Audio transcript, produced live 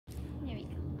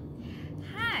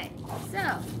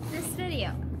So, this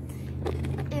video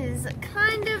is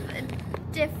kind of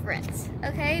different,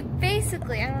 okay?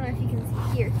 Basically, I don't know if you can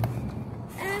see here,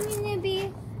 I'm gonna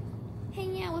be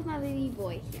hanging out with my baby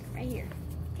boy here, right here.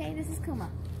 Okay, this is Kuma.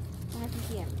 I don't have to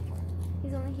see him.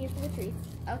 He's only here for the treats.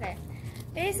 Okay.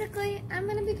 Basically, I'm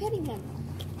gonna be petting him.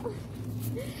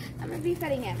 I'm gonna be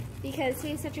petting him because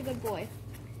he's such a good boy.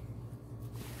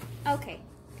 Okay.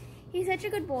 He's such a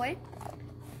good boy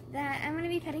that I'm gonna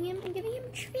be petting him and giving him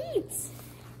treats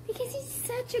because he's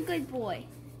such a good boy.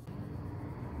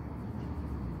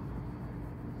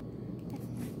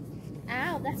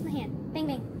 Ow, that's my hand. Bang,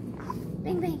 bang.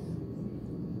 Bang, bang.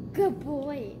 Good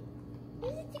boy.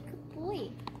 He's such a good boy.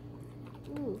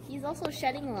 Ooh, he's also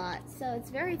shedding a lot, so it's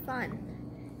very fun.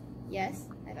 Yes?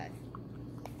 High five.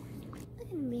 Look at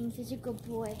him being such a good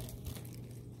boy.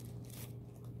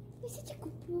 He's such a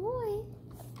good boy.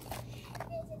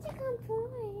 He's such a good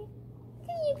boy. Look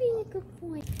at you being a good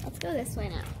boy. Let's go this way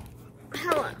now.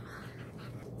 Hello.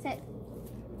 Sit.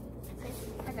 Sit.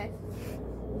 High five.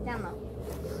 Down low.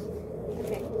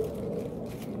 Okay.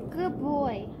 Good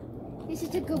boy. He's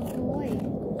such a good boy.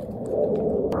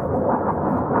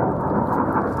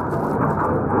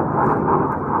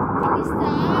 Can you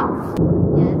stop?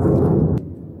 Yes.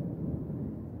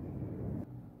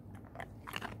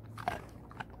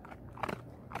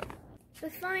 The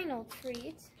final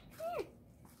treat. Come here.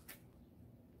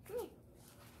 Come here.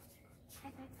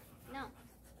 High five. No.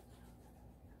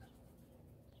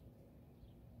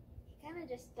 He kind of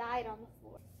just died on the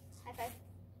floor. High five.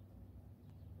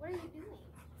 What are you doing?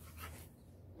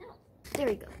 No. There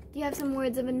we go. Do you have some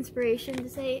words of inspiration to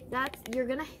say that? You're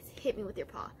gonna hit me with your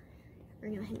paw.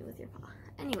 You're gonna hit me with your paw.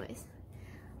 Anyways.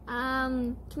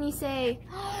 Can you say,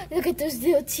 oh, look at those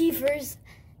little teethers.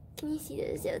 Can you see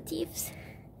those little teeths?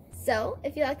 So,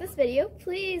 if you like this video,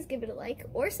 please give it a like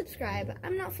or subscribe.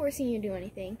 I'm not forcing you to do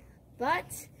anything,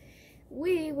 but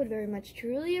we would very much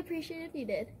truly appreciate it if you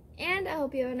did. And I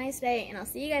hope you have a nice day, and I'll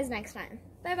see you guys next time.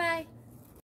 Bye-bye.